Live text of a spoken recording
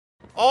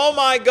Oh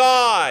my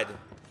god.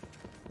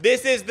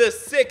 This is the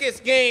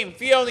sickest game.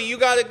 Fiona, you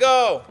gotta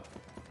go.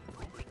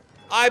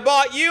 I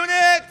bought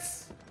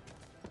units.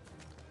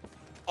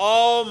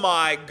 Oh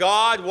my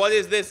god, what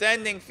is this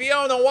ending?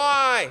 Fiona,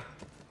 why?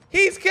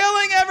 He's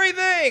killing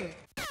everything.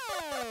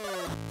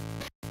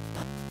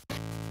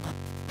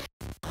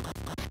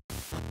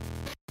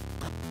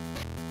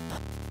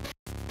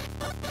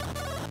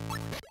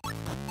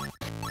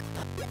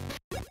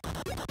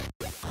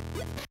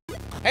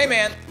 Hey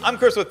man, I'm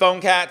Chris with Phone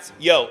Cats.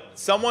 Yo,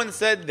 someone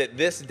said that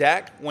this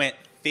deck went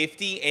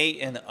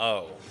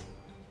 58-0.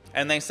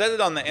 And they said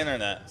it on the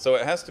internet, so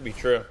it has to be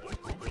true.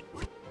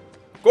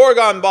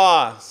 Gorgon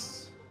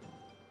boss.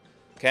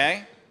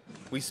 Okay,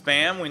 we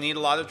spam, we need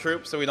a lot of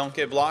troops so we don't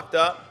get blocked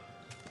up.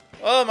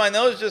 Oh, my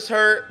nose just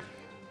hurt.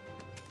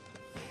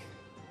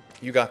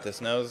 You got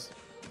this, nose.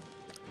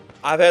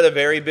 I've had a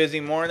very busy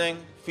morning,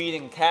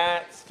 feeding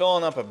cats,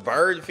 filling up a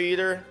bird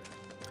feeder.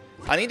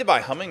 I need to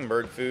buy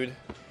hummingbird food.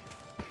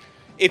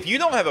 If you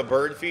don't have a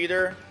bird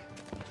feeder,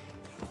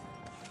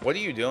 what are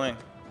you doing?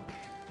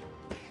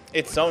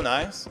 It's so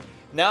nice.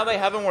 Now they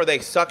have them where they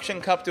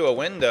suction cup to a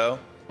window,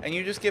 and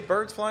you just get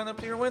birds flying up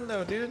to your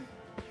window, dude.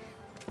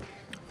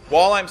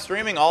 While I'm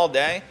streaming all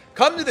day,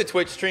 come to the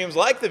Twitch streams,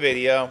 like the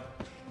video.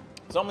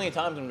 So many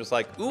times I'm just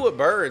like, ooh, a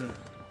bird.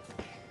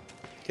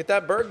 Get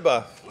that bird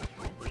buff.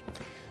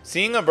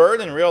 Seeing a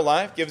bird in real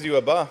life gives you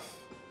a buff.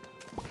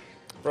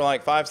 For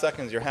like 5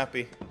 seconds, you're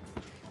happy.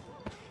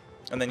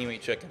 And then you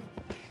eat chicken.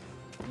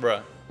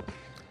 Bruh.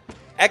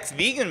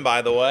 Ex-vegan,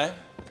 by the way.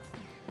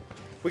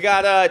 We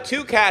got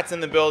 2 cats in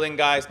the building,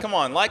 guys. Come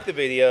on, like the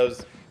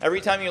videos. Every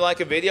time you like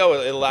a video,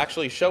 it'll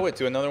actually show it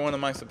to another one of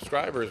my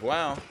subscribers.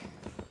 Wow.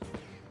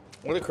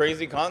 What a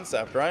crazy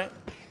concept, right?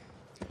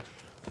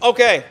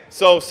 Okay,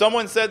 so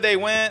someone said they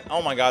went...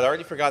 Oh my god, I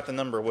already forgot the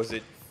number. Was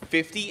it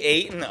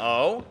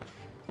 58-0?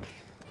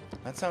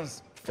 That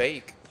sounds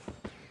fake.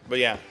 But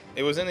yeah,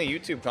 it was in a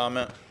YouTube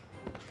comment.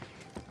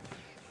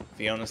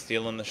 Fiona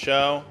stealing the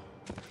show.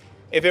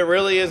 If it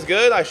really is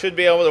good, I should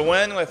be able to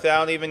win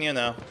without even, you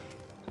know,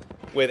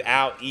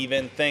 without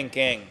even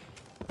thinking.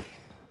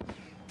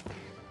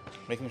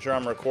 Making sure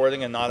I'm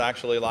recording and not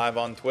actually live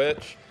on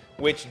Twitch,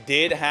 which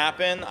did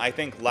happen, I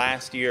think,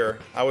 last year.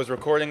 I was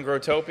recording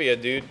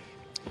Growtopia, dude.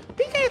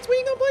 Pecats,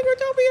 we don't play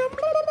Growtopia.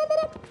 Blah, blah,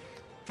 blah, blah.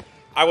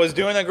 I was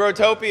doing a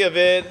Growtopia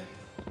vid,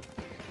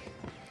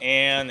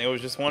 and it was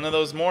just one of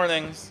those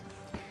mornings.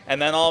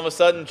 And then all of a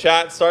sudden,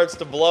 chat starts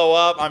to blow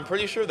up. I'm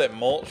pretty sure that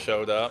Molt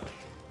showed up.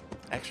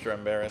 Extra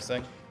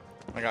embarrassing.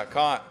 I got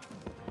caught.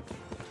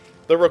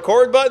 The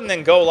record button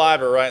and go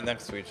live are right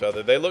next to each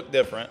other. They look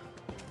different.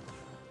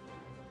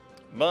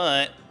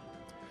 But,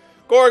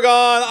 Gorgon,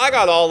 I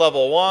got all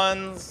level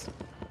 1s.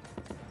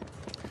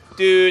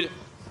 Dude,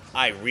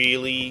 I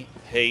really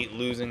hate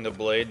losing to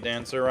Blade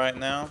Dancer right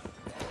now.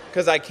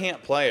 Because I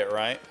can't play it,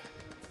 right?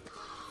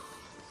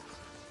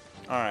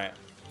 Alright.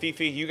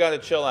 Fifi, you gotta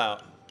chill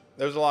out.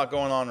 There's a lot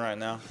going on right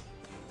now.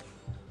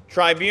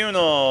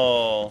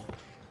 Tribunal.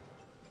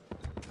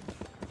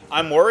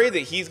 I'm worried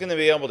that he's going to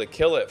be able to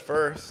kill it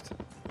first.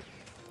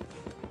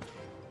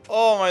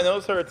 Oh, my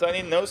nose hurts. I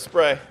need nose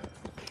spray.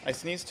 I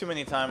sneezed too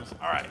many times.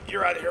 All right,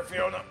 you're out of here,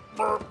 Fiona.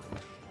 Burp.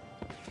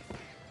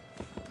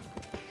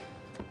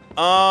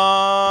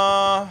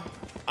 I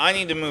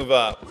need to move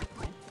up.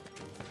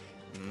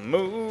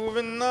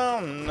 Moving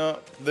on. No.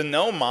 The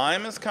no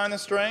mime is kind of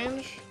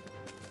strange.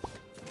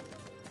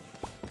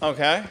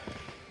 Okay.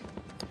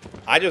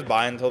 I just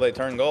buy until they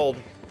turn gold.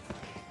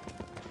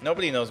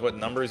 Nobody knows what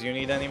numbers you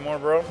need anymore,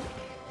 bro.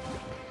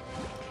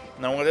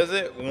 Now, what is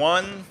it?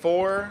 1,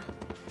 4,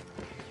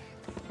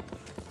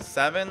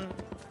 7,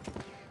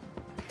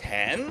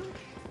 10?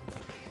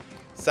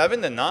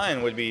 7 to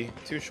 9 would be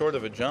too short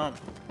of a jump.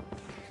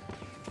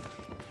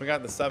 We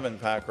got the 7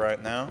 pack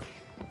right now.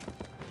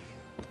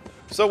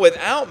 So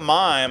without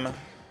Mime,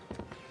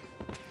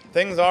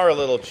 things are a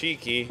little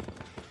cheeky.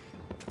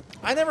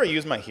 I never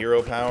use my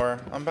hero power.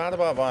 I'm bad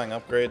about buying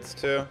upgrades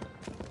too.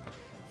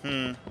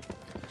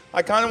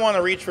 I kind of want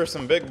to reach for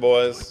some big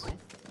boys.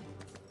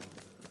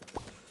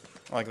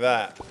 Like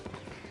that.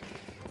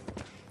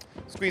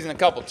 Squeezing a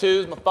couple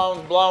 2s. My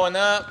phone's blowing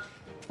up.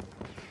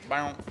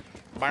 Bow,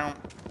 bow.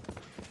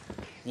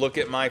 Look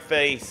at my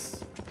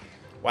face.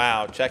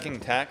 Wow, checking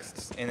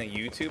texts in a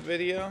YouTube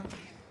video?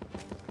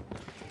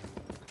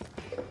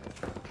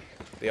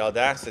 The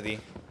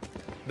audacity.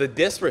 The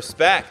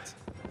disrespect.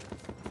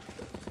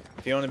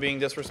 Fiona being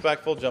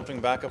disrespectful, jumping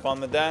back up on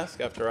the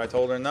desk after I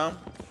told her no.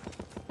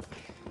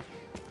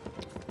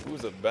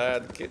 Who's a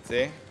bad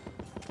kitty?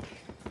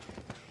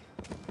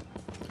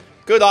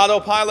 Good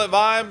autopilot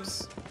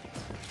vibes.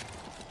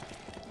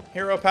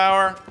 Hero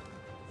power.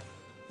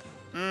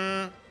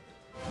 You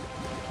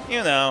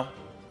know.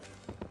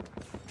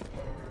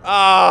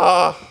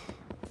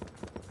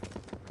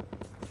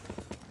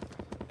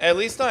 At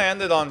least I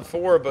ended on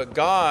 4, but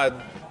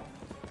God,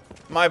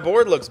 my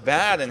board looks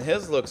bad and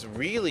his looks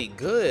really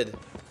good.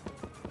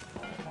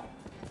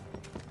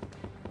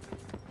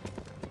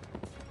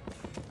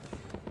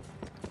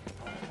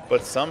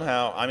 But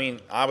somehow, I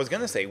mean, I was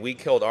going to say we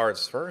killed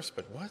ours first,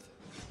 but what?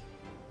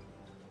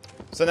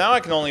 So now I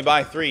can only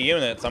buy 3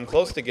 units. I'm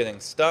close to getting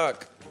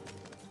stuck.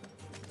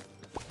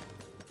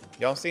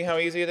 Y'all see how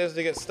easy it is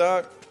to get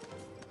stuck?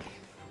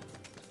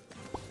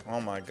 Oh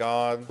my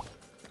god.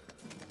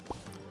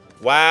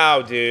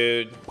 Wow,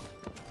 dude.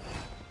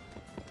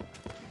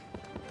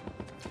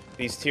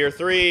 These tier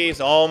 3s.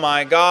 Oh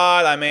my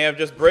god, I may have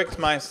just bricked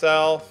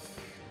myself.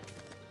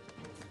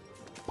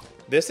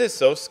 This is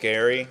so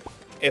scary.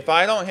 If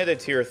I don't hit a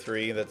tier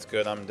 3, that's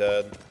good, I'm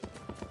dead.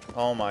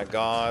 Oh my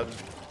god.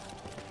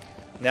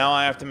 Now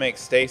I have to make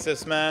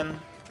stasis men.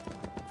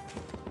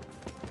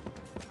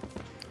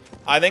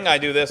 I think I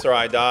do this or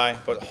I die,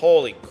 but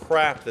holy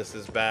crap, this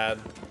is bad.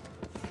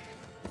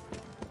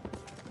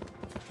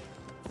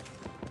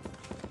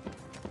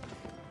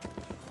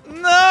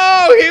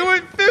 No, he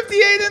went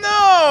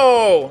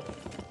 58-0.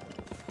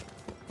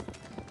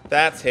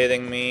 That's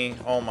hitting me.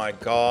 Oh my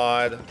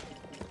god.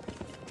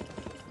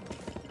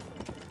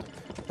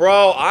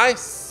 Bro, I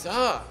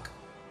suck.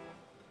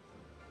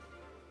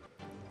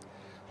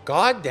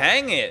 God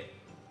dang it.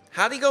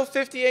 How'd he go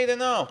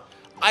 58-0?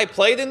 I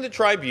played into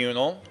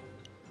Tribunal.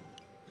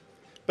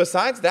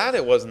 Besides that,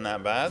 it wasn't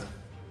that bad.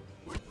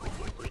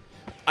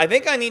 I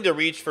think I need to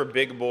reach for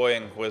big boy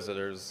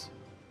Inquisitors.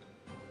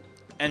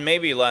 And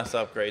maybe less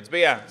upgrades. But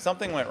yeah,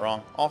 something went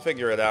wrong. I'll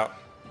figure it out.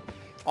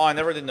 Oh, I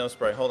never did no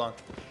spray. Hold on.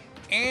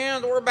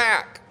 And we're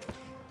back.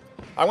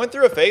 I went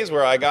through a phase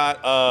where I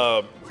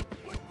got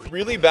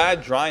really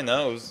bad dry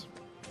nose.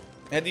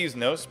 I had to use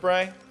nose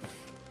spray.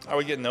 I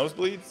would get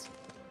nosebleeds.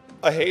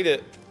 I hate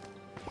it.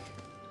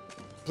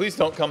 Please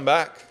don't come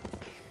back.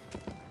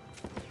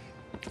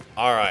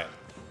 Alright.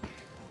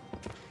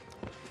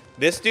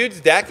 This dude's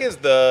deck is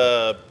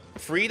the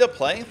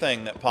free-to-play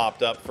thing that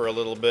popped up for a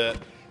little bit.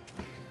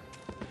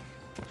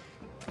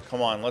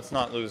 Come on, let's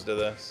not lose to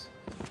this.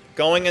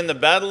 Going into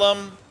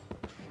Bedlam.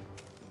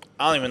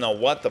 I don't even know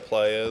what the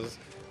play is.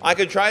 I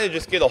could try to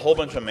just get a whole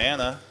bunch of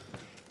mana.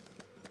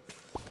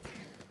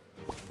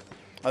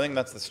 I think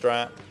that's the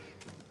strat.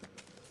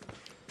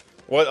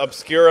 What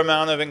obscure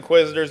amount of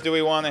Inquisitors do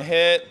we want to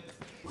hit?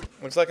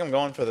 Looks like I'm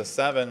going for the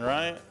 7,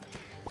 right?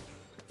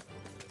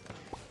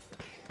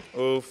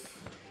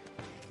 Oof.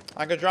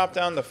 I could drop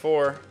down to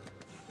 4.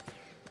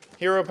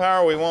 Hero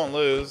power we won't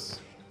lose.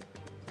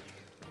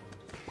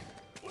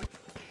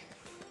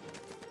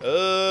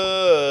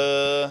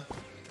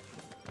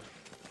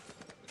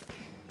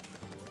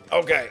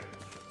 Okay.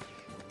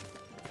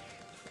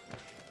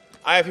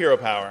 I have hero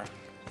power.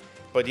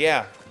 But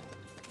yeah.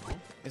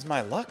 Is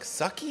my luck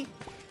sucky?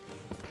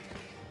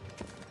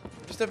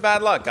 Just a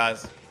bad luck,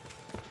 guys.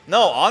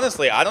 No,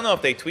 honestly, I don't know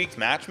if they tweaked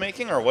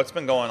matchmaking or what's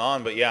been going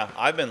on, but yeah,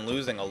 I've been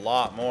losing a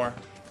lot more.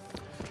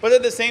 But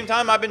at the same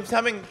time, I've been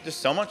having just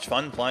so much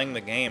fun playing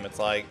the game. It's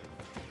like,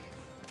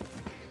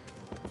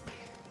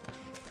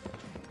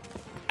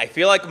 I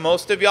feel like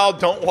most of y'all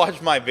don't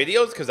watch my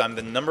videos because I'm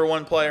the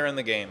 #1 player in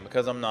the game,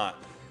 because I'm not.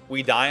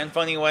 We die in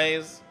funny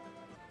ways.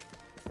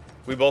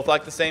 We both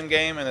like the same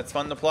game and it's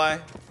fun to play.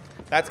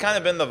 That's kind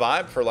of been the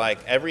vibe for like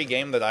every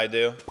game that I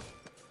do.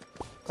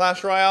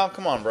 Clash Royale,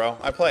 come on, bro.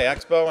 I play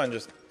Expo and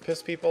just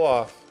piss people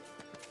off.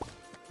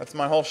 That's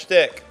my whole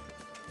shtick.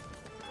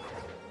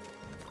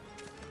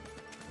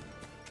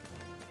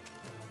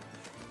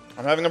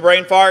 I'm having a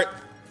brain fart.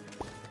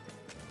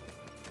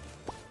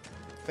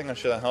 I think I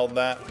should have held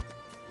that.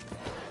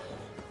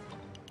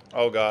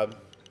 Oh, God.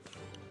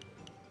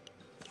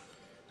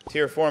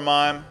 Tier 4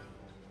 mime.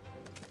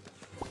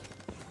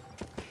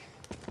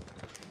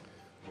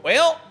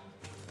 Well,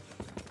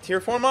 Tier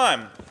 4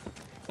 mime.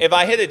 If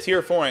I hit a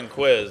Tier 4 in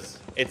quiz,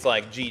 it's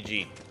like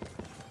GG.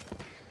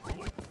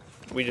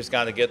 We just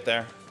got to get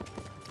there.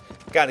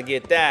 Got to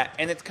get that.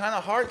 And it's kind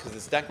of hard because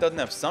this deck doesn't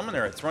have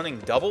Summoner. It's running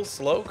double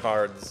slow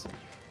cards.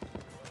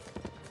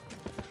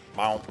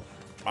 Boom,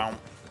 boom,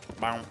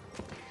 boom.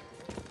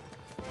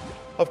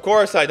 Of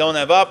course, I don't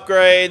have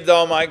upgrades.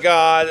 Oh my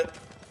god.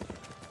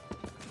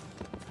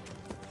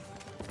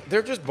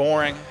 They're just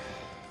boring.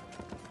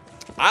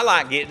 I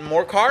like getting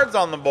more cards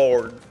on the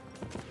board.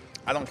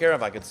 I don't care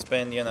if I could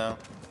spend, you know,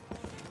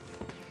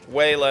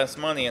 way less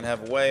money and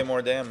have way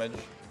more damage.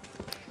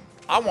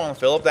 I want to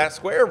fill up that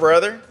square,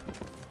 brother.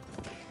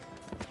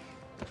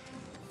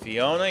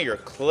 Fiona, you're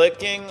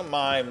clicking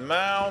my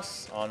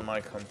mouse on my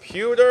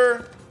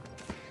computer.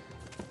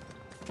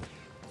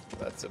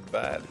 That's a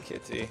bad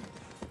kitty.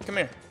 Come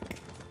here.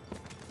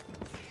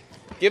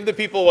 Give the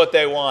people what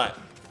they want.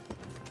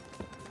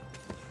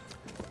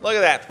 Look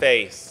at that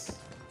face.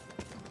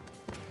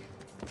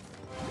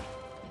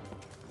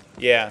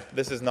 Yeah,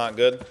 this is not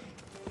good.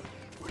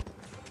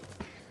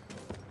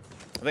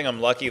 I think I'm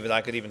lucky that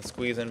I could even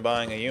squeeze in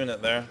buying a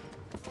unit there.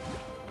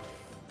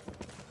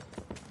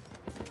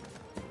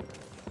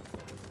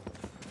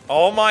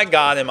 Oh my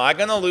god, am I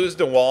gonna lose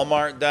the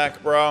Walmart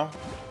deck, bro?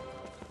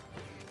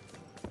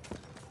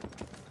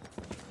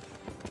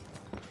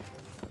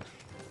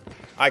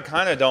 I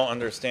kind of don't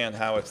understand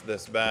how it's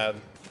this bad.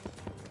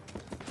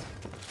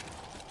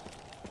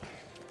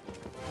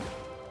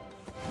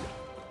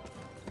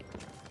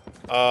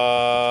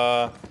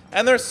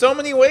 And there's so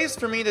many ways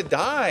for me to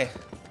die.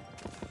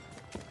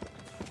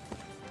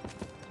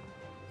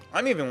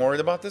 I'm even worried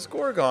about this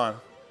Gorgon.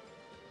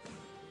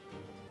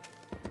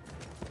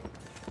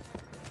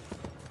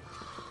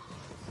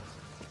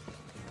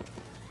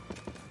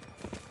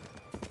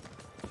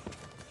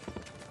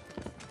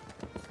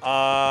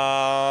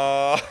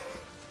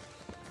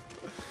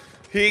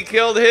 He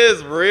killed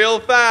his real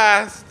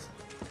fast.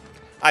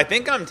 I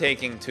think I'm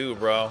taking 2,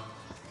 bro.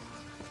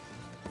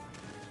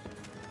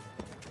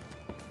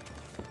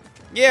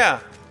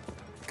 Yeah.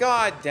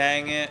 God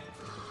dang it.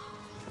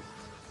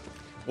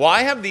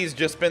 Why have these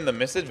just been the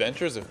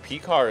misadventures of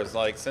P-Cars,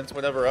 like, since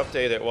whatever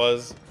update it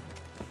was?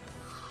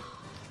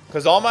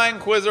 Because all my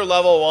Inquisitor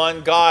level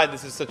 1, God,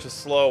 this is such a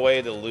slow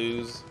way to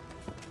lose.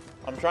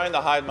 I'm trying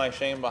to hide my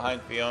shame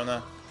behind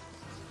Fiona.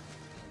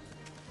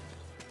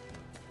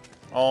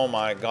 Oh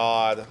my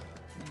God.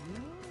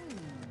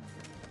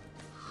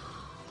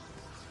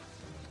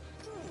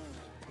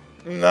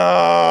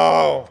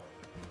 No!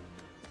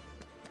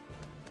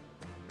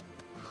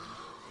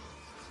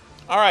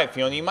 Alright,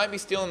 Fiona, you might be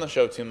stealing the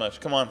show too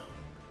much. Come on.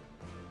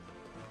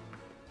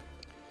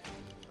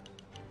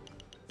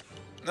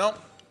 Nope.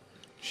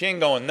 She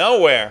ain't going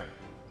nowhere.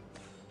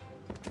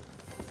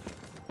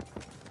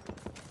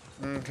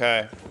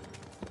 Okay.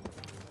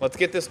 Let's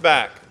get this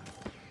back.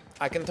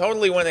 I can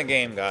totally win a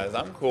game, guys.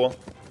 I'm cool.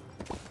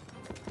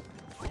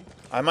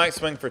 I might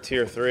swing for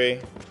tier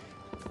 3.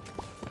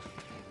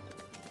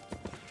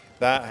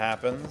 That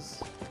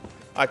happens.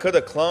 I could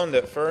have cloned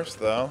it first,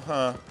 though.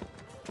 Huh.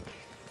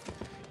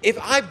 If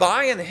I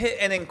buy and hit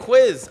an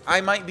Inquiz,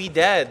 I might be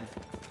dead.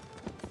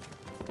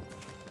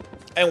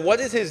 And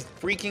what is his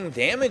freaking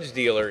damage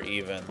dealer,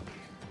 even?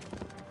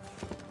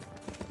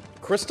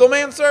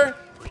 Crystalmancer?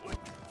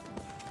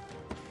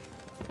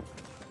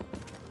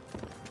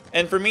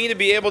 And for me to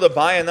be able to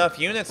buy enough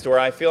units to where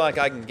I feel like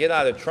I can get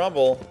out of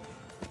trouble.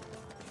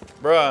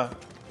 Bruh.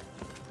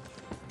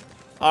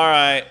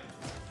 Alright.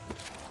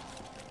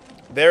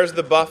 There's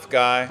the buff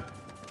guy.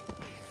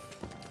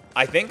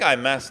 I think I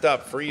messed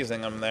up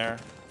freezing him there.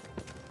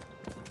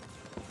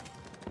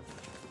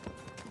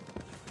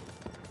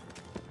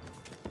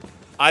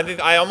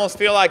 I almost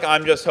feel like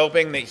I'm just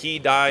hoping that he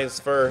dies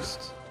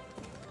first.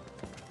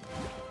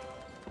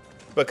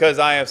 Because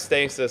I have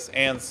stasis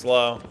and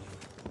slow.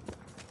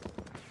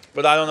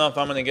 But I don't know if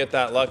I'm going to get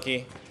that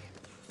lucky.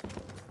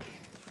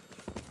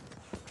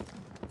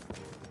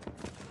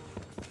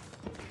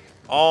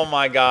 Oh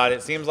my God,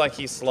 it seems like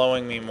he's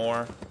slowing me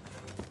more.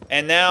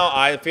 And now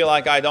I feel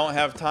like I don't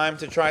have time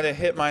to try to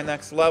hit my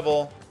next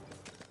level.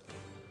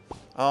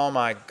 Oh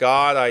my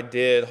God, I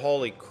did.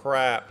 Holy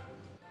crap.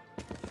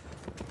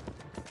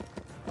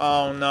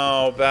 Oh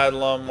no,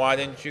 Bedlam, why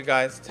didn't you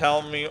guys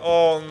tell me?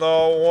 Oh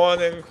no, 1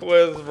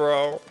 Inquiz,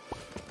 bro.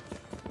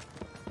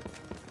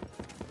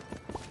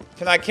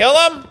 Can I kill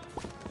him?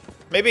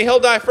 Maybe he'll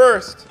die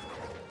first.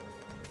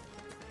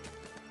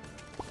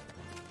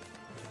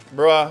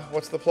 Bruh,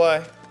 what's the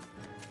play?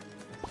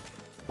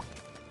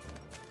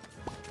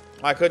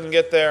 I couldn't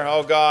get there.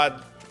 Oh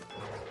God.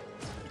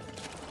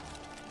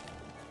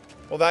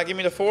 Will that give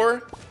me the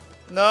 4?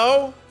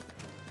 No?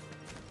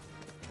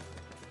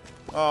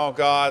 Oh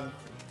God.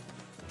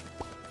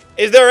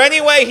 Is there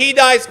any way he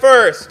dies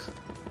first?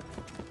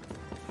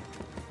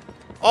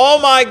 Oh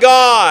my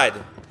God.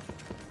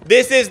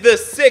 This is the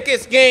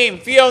sickest game.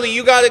 Fiona,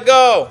 you gotta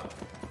go.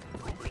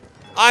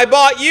 I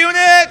bought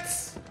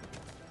units.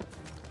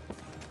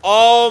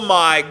 Oh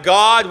my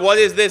God, what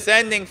is this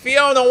ending?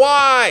 Fiona,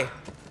 why?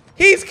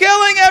 He's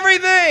killing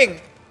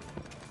everything.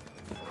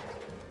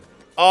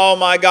 Oh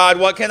my God,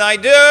 what can I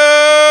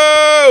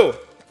do?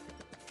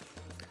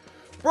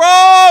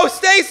 Bro,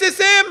 stasis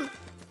him.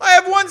 I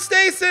have 1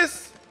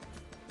 stasis.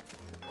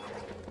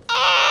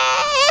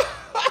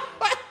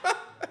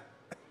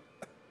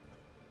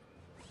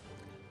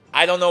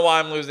 I don't know why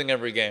I'm losing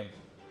every game.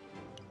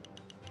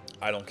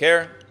 I don't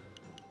care.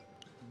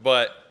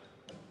 But,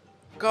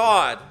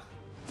 God.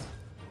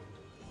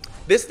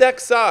 This deck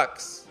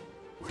sucks.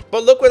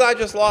 But look what I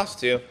just lost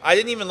to. I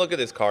didn't even look at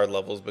his card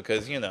levels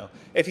because, you know,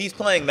 if he's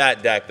playing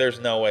that deck, there's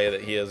no way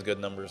that he has good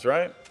numbers,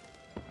 right?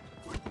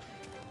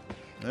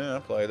 Yeah, I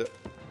played it.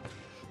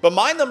 But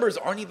my numbers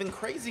aren't even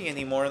crazy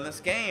anymore in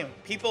this game.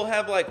 People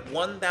have like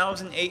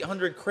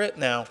 1,800 crit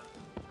now.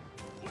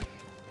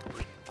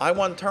 I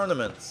won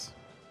tournaments.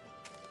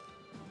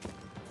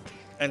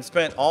 And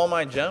spent all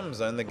my gems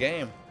in the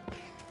game.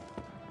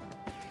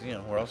 You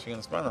know, where else are you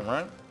going to spend them,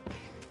 right?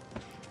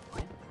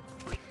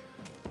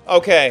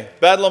 Okay,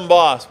 Bedlam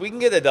Boss. We can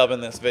get a dub in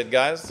this vid,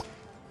 guys.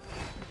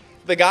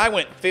 The guy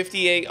went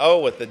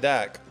 58-0 with the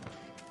deck.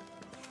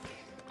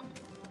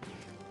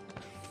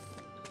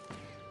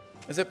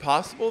 Is it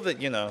possible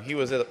that, you know, he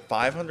was at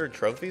 500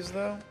 trophies,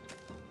 though?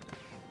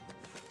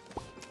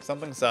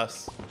 Something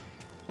sus.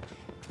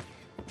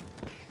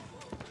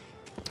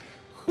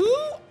 Who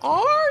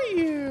are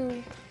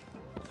you?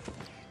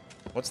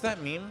 What's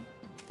that meme?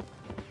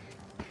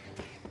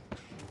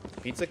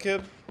 Pizza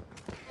Kid?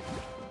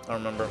 I don't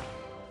remember.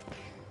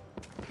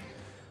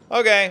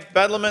 Okay,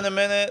 Bedlam in a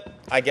minute.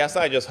 I guess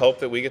I just hope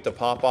that we get to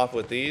pop off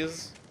with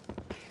these.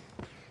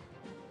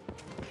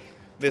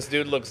 This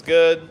dude looks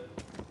good.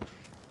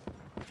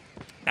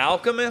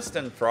 Alchemist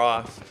and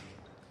Frost.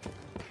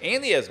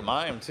 And he has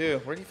Mime,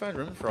 too. Where do you find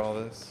room for all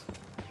this?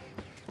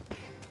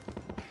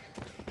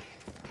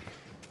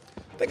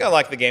 I think I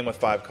like the game with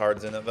 5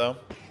 cards in it, though.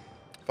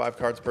 5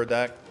 cards per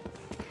deck.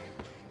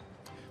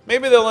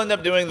 Maybe they'll end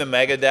up doing the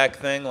mega deck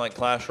thing like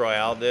Clash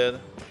Royale did.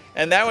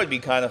 And that would be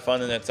kind of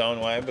fun in its own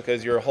way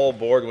because your whole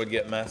board would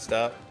get messed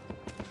up.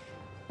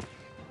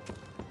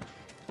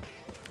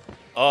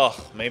 Ugh,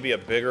 maybe a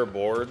bigger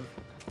board.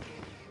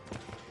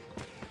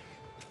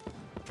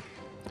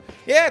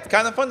 Yeah, it's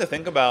kind of fun to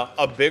think about.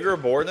 A bigger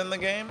board in the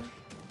game.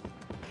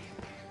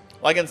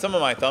 Like in some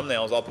of my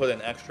thumbnails, I'll put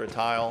an extra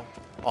tile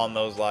on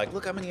those, like,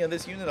 look how many of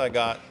this unit I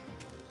got.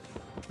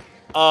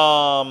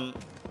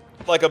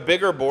 Like a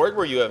bigger board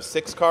where you have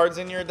 6 cards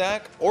in your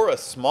deck, or a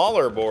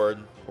smaller board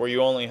where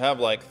you only have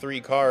like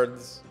 3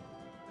 cards.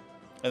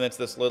 And it's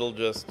this little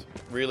just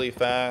really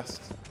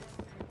fast,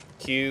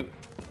 cute.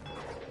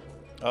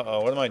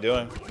 Uh-oh, what am I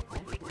doing?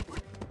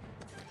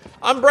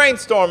 I'm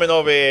brainstorming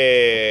over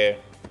here.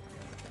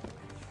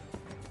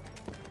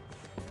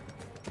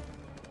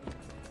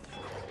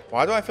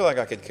 Why do I feel like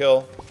I could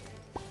kill?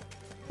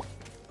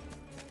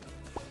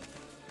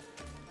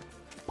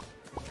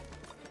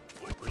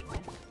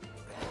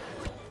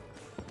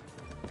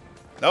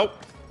 Nope.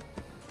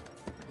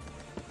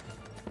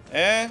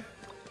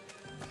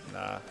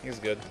 Nah, he's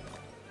good.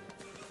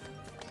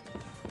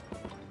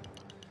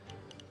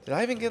 Did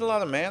I even get a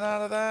lot of mana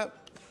out of that?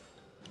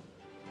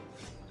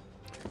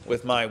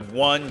 With my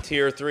 1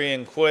 tier 3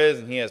 in quiz,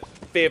 and he has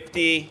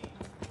 50.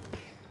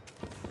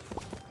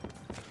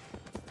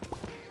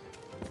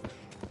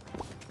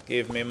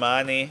 Give me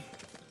money.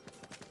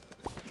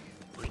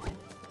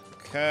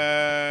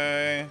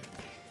 Okay.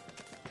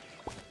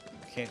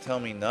 Can't tell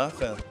me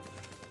nothing.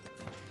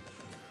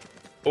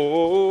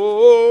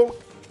 Oh,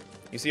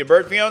 you see a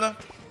bird, Fiona?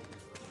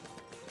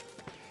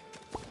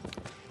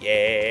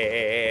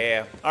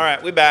 Yeah. All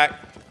right, we back.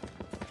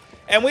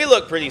 And we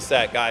look pretty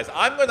set, guys.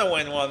 I'm going to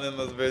win one in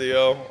this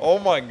video. Oh,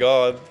 my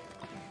God.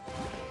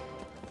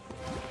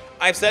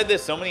 I've said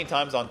this so many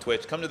times on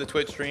Twitch. Come to the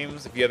Twitch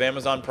streams. If you have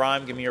Amazon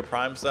Prime, give me your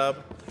Prime sub.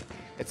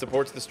 It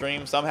supports the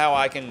stream. Somehow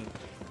I can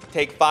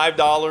take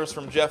 $5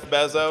 from Jeff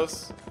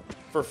Bezos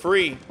for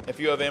free if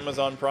you have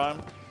Amazon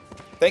Prime.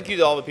 Thank you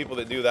to all the people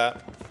that do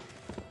that.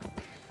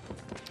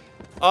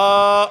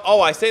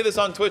 Oh, I say this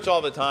on Twitch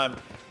all the time.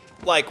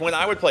 Like, when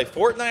I would play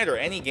Fortnite or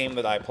any game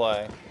that I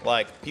play,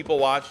 like, people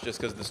watch just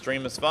because the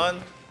stream is fun.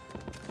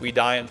 We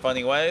die in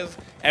funny ways.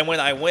 And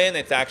when I win,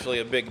 it's actually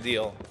a big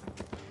deal.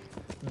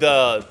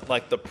 The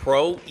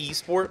pro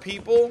esport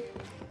people,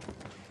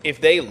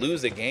 if they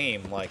lose a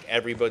game, like,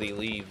 everybody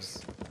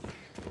leaves.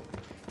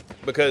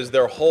 Because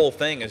their whole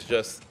thing is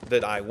just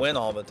that I win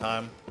all the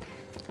time.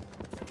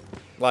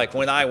 Like,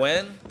 when I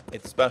win,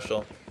 it's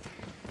special.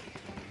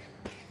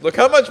 Look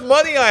how much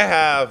money I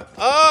have!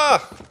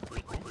 Ah!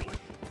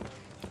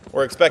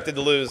 We're expected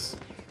to lose.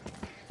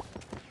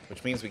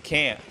 Which means we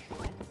can't.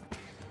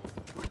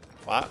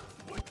 What?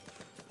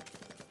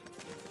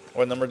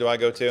 What number do I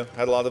go to?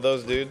 Had a lot of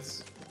those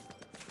dudes.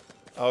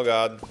 Oh,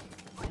 God.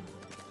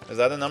 Is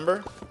that a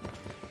number?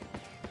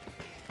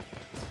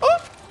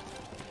 Oh!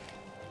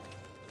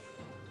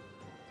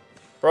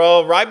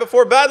 Bro, right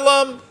before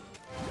Bedlam!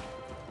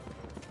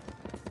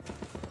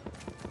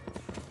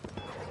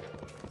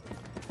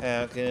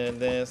 How could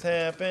this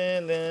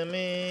happen to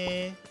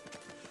me?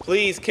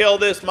 Please kill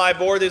this. My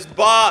board is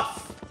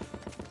buff.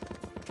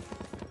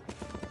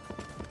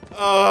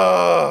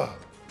 Ugh.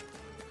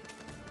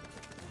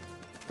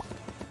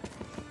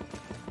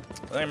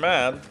 That ain't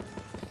bad.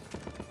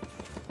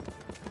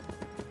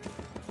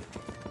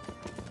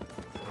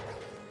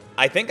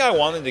 I think I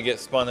wanted to get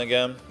spun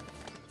again.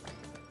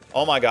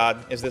 Oh my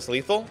God. Is this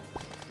lethal?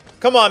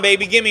 Come on,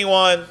 baby. Give me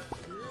one.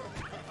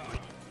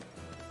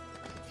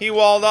 He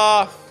walled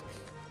off.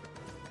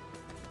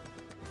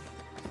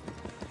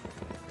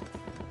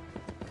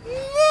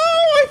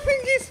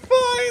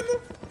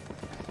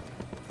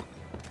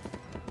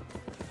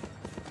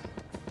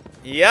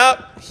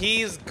 Yep,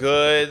 he's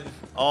good.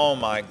 Oh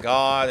my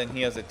God, and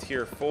he has a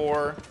tier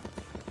 4.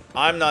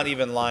 I'm not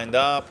even lined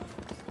up.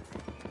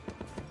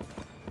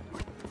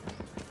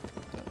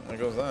 There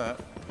goes that.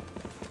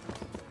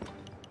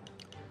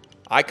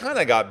 I kind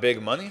of got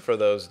big money for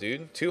those,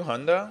 dude. 2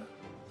 hundo.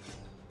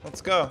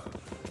 Let's go.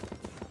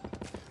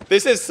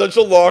 This is such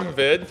a long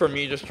vid for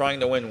me just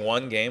trying to win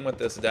one game with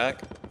this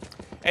deck.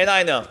 And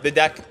I know, the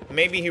deck,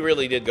 maybe he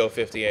really did go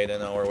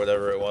 58-0 or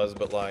whatever it was,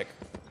 but like...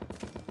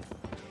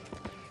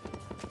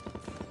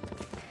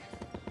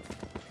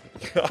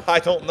 I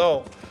don't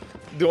know.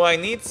 Do I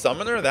need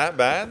Summoner that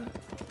bad?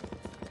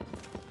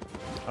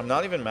 I'm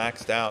not even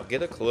maxed out.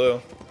 Get a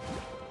clue.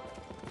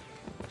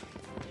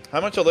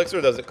 How much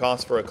elixir does it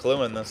cost for a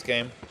clue in this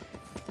game?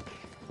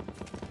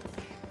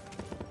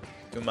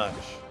 Too much.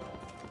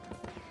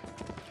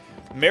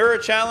 Mirror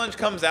Challenge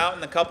comes out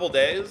in a couple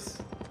days.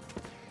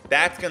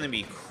 That's going to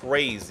be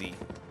crazy.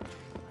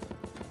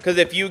 Because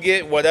if you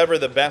get whatever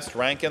the best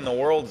rank in the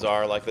worlds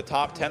are, like the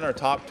top 10 or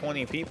top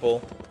 20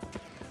 people,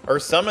 or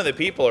some of the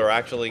people are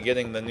actually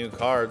getting the new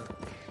card.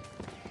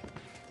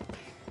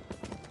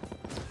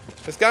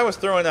 This guy was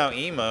throwing out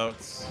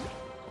emotes.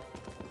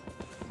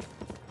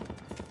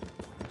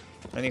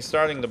 And he's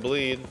starting to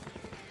bleed.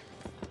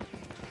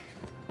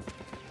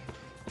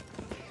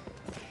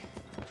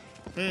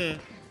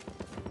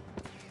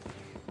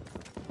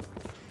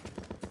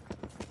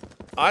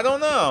 I don't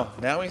know.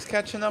 Now he's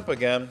catching up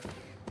again.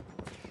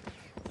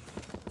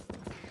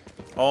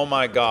 Oh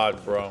my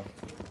god, bro.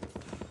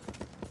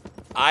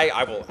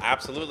 I will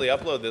absolutely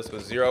upload this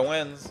with 0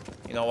 wins.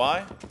 You know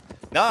why?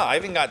 Nah, I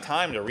even got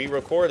time to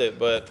re-record it,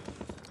 but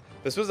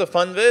this was a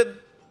fun vid.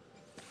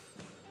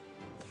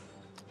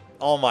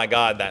 Oh my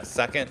god, that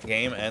second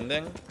game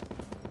ending.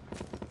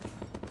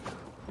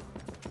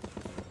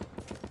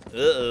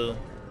 Uh-oh.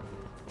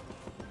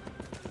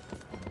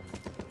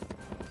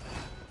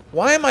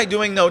 Why am I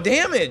doing no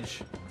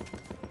damage?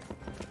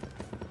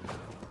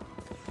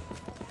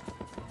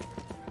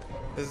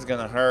 This is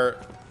gonna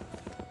hurt.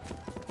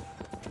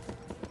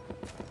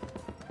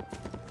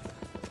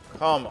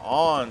 Come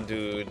on,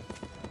 dude.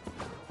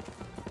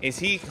 Is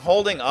he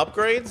holding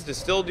upgrades to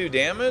still do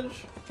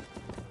damage?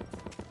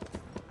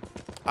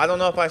 I don't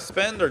know if I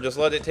spend or just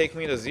let it take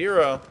me to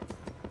 0.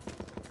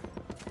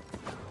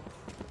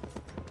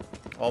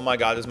 Oh my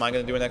god, is mine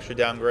gonna do an extra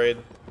downgrade?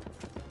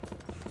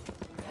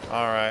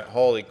 Alright,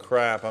 holy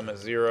crap, I'm at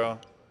 0.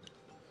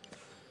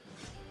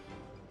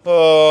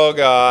 Oh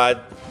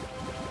god.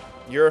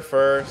 You're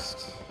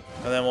first.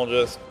 And then we'll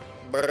just...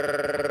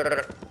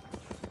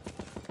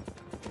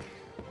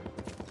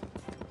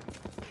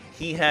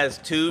 He has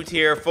 2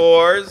 tier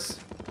 4s.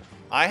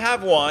 I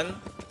have 1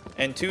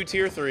 and 2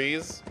 tier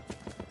 3s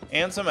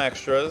and some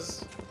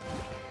extras.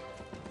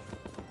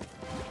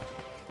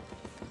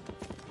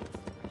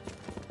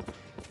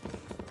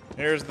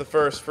 Here's the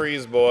first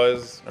freeze,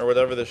 boys, or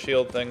whatever the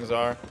shield things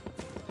are.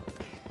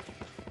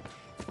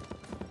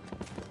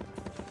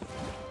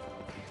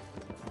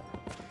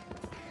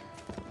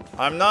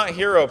 I'm not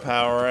hero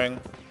powering.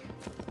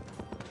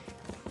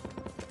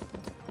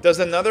 Does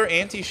another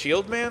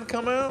anti-shield man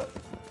come out?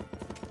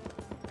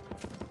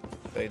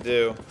 They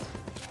do.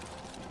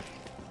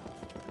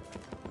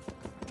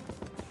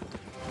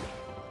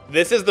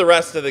 This is the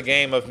rest of the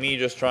game of me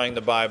just trying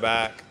to buy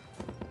back.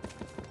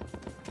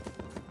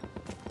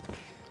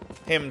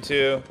 Him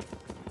too.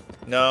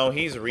 No,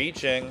 he's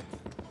reaching.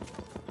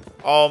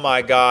 Oh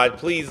my god,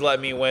 please let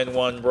me win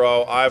one,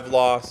 bro. I've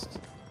lost.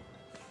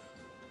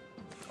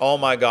 Oh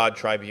my god,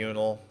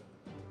 Tribunal.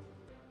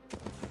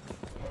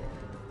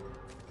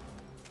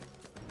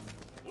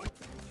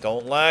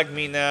 Don't lag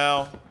me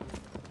now.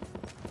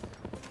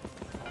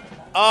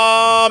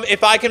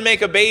 If I can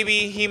make a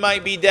baby, he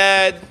might be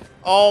dead.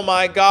 Oh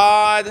my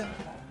god.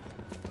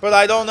 But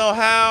I don't know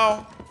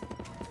how.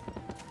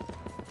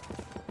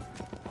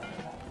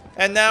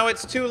 And now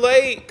it's too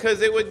late,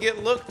 because it would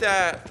get looked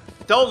at.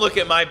 Don't look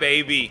at my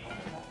baby.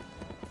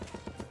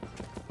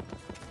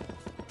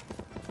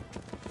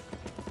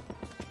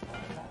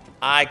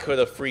 I could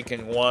have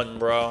freaking won,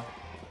 bro.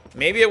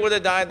 Maybe it would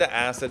have died to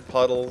acid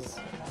puddles.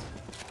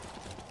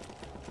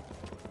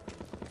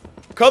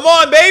 Come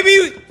on,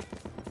 baby!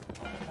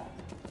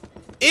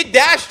 It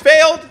dash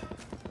failed?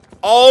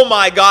 Oh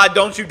my god,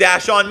 don't you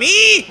dash on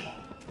me!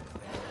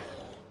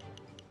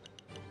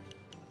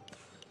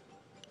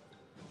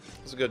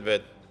 It's a good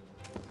vid.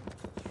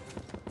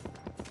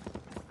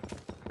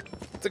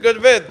 It's a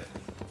good vid.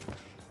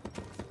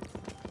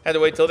 Had to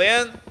wait till the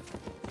end.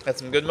 Had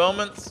some good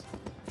moments.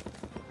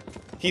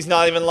 He's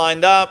not even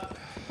lined up.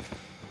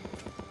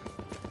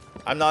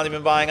 I'm not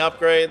even buying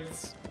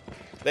upgrades.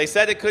 They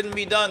said it couldn't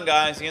be done,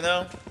 guys, you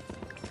know?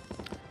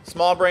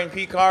 Small brain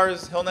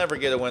P-Cars, he'll never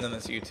get a win in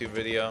this YouTube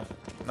video.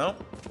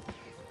 Nope.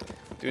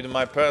 Due to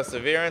my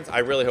perseverance, I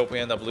really hope we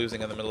end up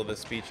losing in the middle of this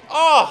speech.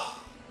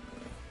 Oh!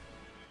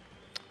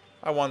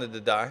 I wanted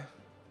to die.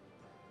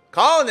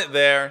 Calling it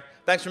there.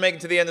 Thanks for making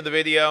it to the end of the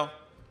video.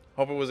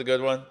 Hope it was a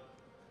good one.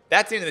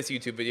 That's the end of this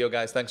YouTube video,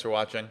 guys. Thanks for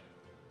watching.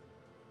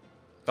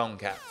 Phone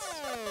Cats.